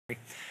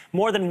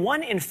More than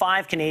 1 in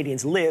 5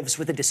 Canadians lives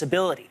with a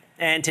disability.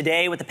 And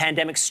today, with the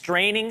pandemic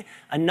straining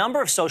a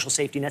number of social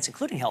safety nets,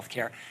 including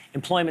healthcare,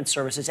 employment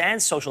services,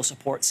 and social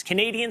supports,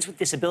 Canadians with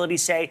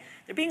disabilities say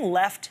they're being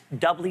left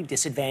doubly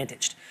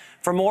disadvantaged.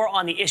 For more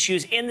on the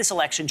issues in this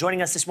election,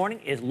 joining us this morning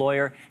is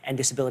lawyer and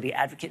disability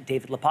advocate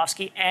David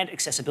Lepofsky and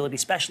accessibility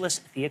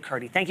specialist Thea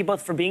Kurdi. Thank you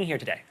both for being here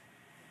today.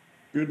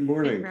 Good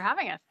morning. Thank you for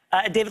having us.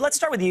 David, let's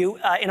start with you.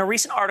 In a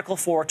recent article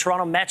for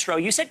Toronto Metro,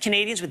 you said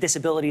Canadians with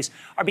disabilities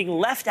are being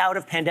left out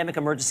of pandemic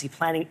emergency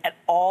planning at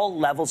all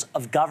levels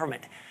of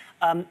government.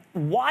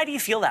 Why do you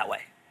feel that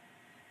way?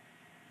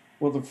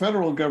 Well, the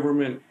federal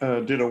government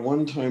did a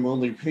one-time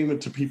only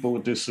payment to people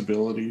with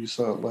disabilities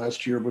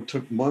last year, but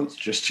took months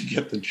just to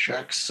get the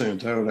checks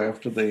sent out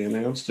after they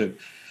announced it.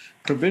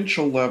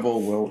 Provincial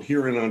level, well,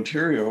 here in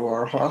Ontario,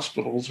 our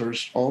hospitals are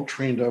all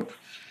trained up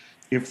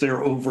if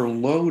they're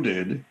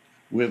overloaded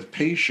with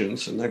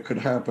patients, and that could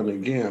happen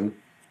again,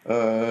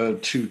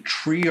 to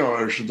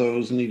triage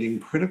those needing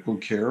critical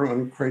care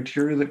on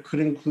criteria that could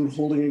include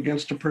holding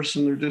against a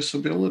person their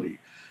disability.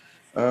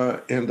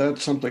 And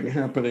that's something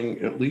happening,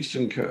 at least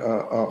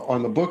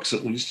on the books,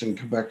 at least in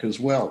Quebec as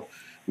well.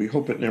 We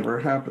hope it never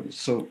happens.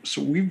 So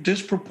we've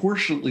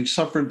disproportionately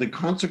suffered the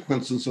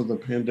consequences of the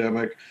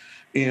pandemic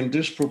and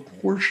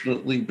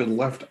disproportionately been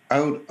left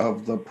out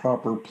of the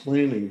proper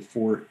planning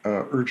for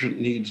urgent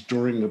needs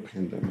during the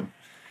pandemic.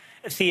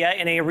 Thea,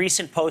 in a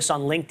recent post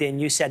on LinkedIn,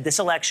 you said this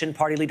election,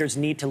 party leaders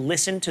need to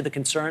listen to the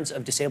concerns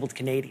of disabled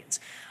Canadians.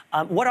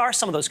 What are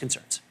some of those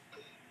concerns?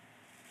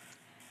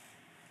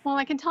 Well,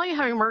 I can tell you,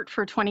 having worked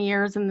for 20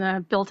 years in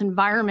the built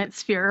environment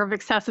sphere of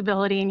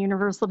accessibility and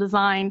universal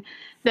design,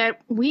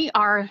 that we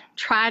are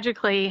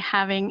tragically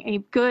having a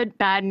good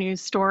bad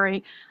news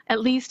story, at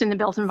least in the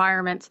built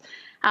environments.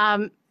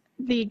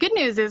 The good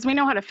news is we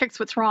know how to fix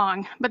what's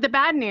wrong, but the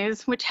bad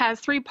news, which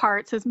has 3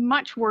 parts, is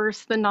much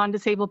worse than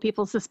non-disabled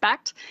people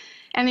suspect.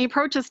 And the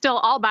approach is still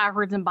all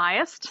backwards and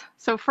biased.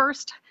 So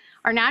first,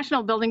 our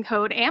national building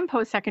code and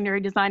post-secondary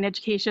design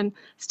education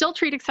still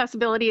treat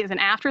accessibility as an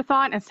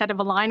afterthought instead of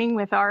aligning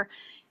with our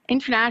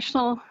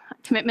international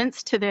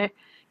commitments to the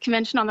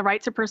Convention on the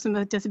Rights of Persons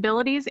with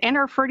Disabilities and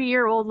our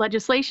 40-year-old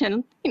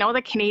legislation,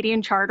 the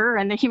Canadian Charter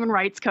and the Human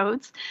Rights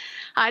Codes.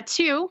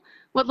 2,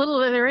 what little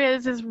there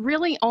is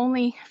really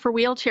only for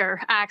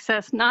wheelchair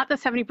access, not the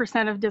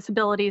 70% of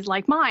disabilities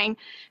like mine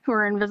who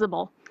are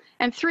invisible.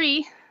 And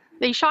 3,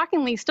 they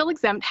shockingly still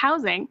exempt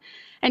housing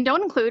and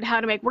don't include how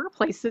to make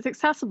workplaces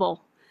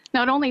accessible,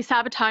 not only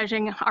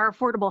sabotaging our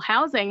affordable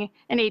housing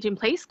and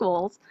age-in-place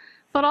goals,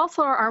 but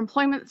also our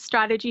employment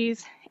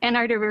strategies and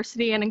our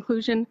diversity and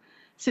inclusion,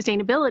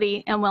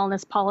 sustainability, and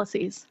wellness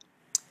policies.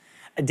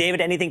 David,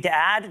 anything to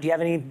add? Do you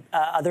have any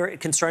other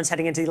concerns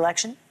heading into the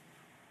election?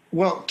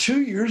 Well,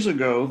 2 years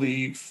ago,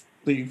 the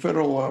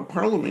federal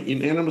parliament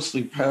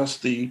unanimously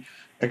passed the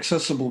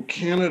Accessible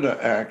Canada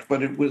Act,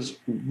 but it was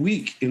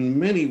weak in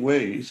many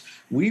ways.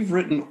 We've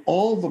written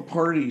all the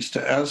parties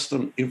to ask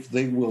them if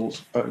they will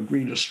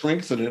agree to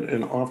strengthen it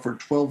and offer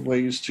 12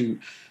 ways to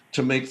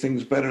make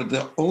things better.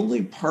 The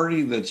only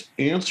party that's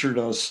answered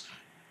us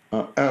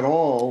at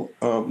all,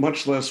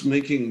 much less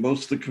making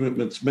most of the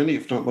commitments, many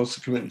if not most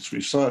of the commitments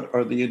we sought,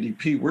 are the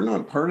NDP. We're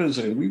not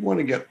partisan. We want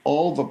to get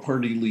all the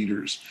party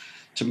leaders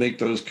to make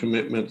those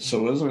commitments.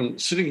 So as I'm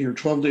sitting here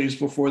 12 days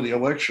before the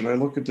election, I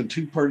look at the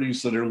 2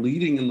 parties that are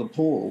leading in the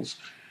polls.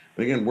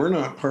 Again, we're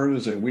not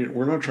partisan.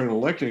 We're not trying to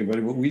elect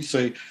anybody, but we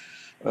say,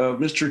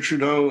 Mr.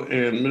 Trudeau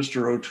and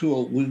Mr.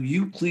 O'Toole, will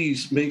you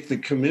please make the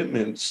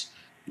commitments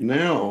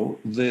now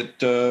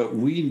that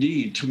we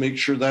need to make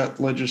sure that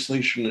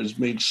legislation is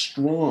made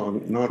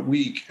strong, not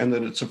weak, and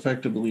that it's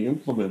effectively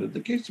implemented. In the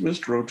case of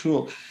Mr.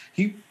 O'Toole,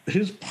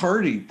 his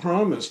party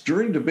promised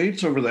during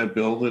debates over that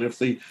bill that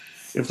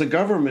if the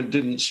government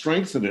didn't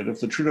strengthen it,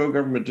 if the Trudeau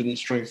government didn't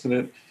strengthen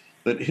it,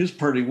 that his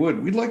party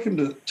would. We'd like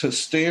him to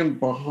stand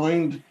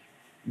behind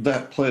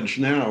that pledge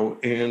now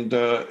and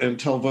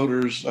tell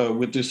voters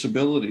with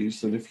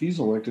disabilities that if he's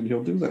elected,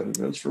 he'll do that. And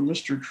as for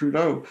Mr.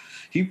 Trudeau,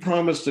 he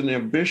promised an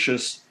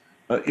ambitious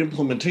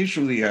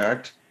implementation of the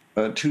Act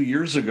 2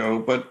 years ago,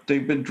 but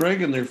they've been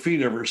dragging their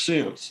feet ever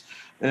since.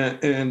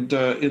 And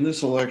in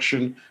this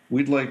election,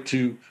 we'd like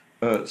to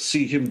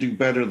see him do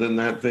better than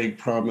that vague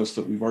promise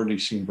that we've already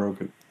seen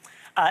broken.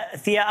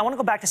 Thea, I want to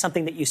go back to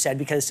something that you said,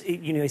 because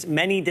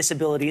many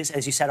disabilities,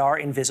 as you said, are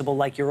invisible,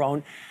 like your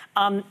own.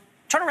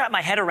 Trying to wrap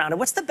my head around it,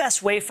 what's the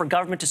best way for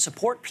government to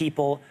support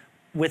people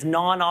with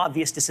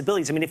non-obvious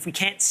disabilities? I mean, if we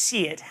can't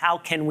see it, how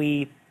can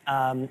we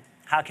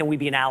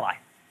be an ally?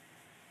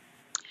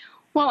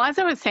 Well, as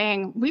I was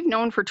saying, we've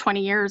known for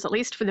 20 years, at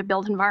least for the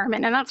built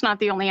environment, and that's not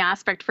the only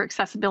aspect for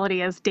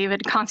accessibility, as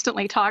David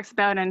constantly talks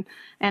about and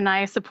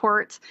I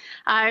support.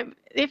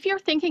 if you're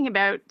thinking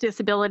about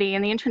disability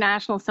and the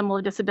international symbol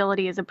of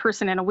disability is a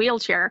person in a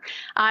wheelchair,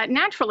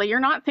 naturally, you're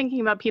not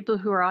thinking about people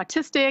who are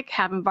autistic,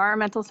 have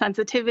environmental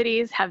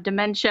sensitivities, have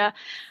dementia.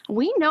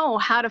 We know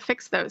how to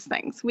fix those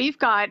things. We've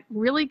got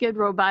really good,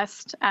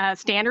 robust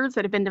standards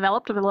that have been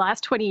developed over the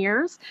last 20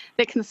 years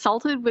that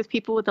consulted with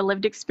people with a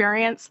lived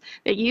experience,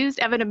 that used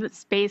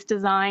evidence-based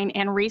design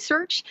and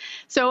research.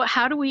 So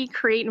how do we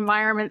create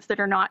environments that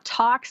are not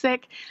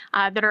toxic,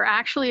 that are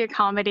actually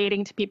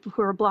accommodating to people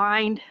who are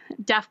blind,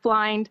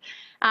 deafblind,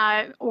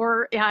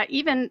 or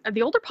even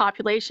the older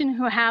population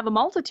who have a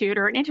multitude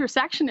or an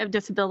intersection of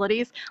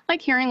disabilities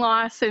like hearing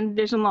loss and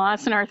vision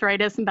loss and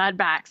arthritis and bad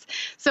backs.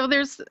 So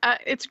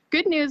it's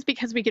good news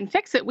because we can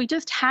fix it. We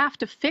just have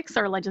to fix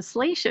our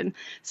legislation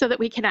so that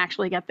we can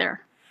actually get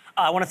there.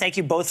 I want to thank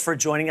you both for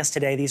joining us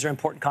today. These are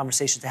important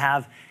conversations to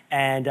have,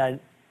 and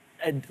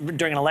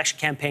during an election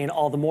campaign,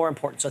 all the more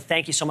important. So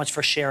thank you so much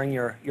for sharing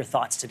your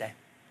thoughts today.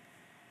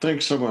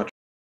 Thanks so much.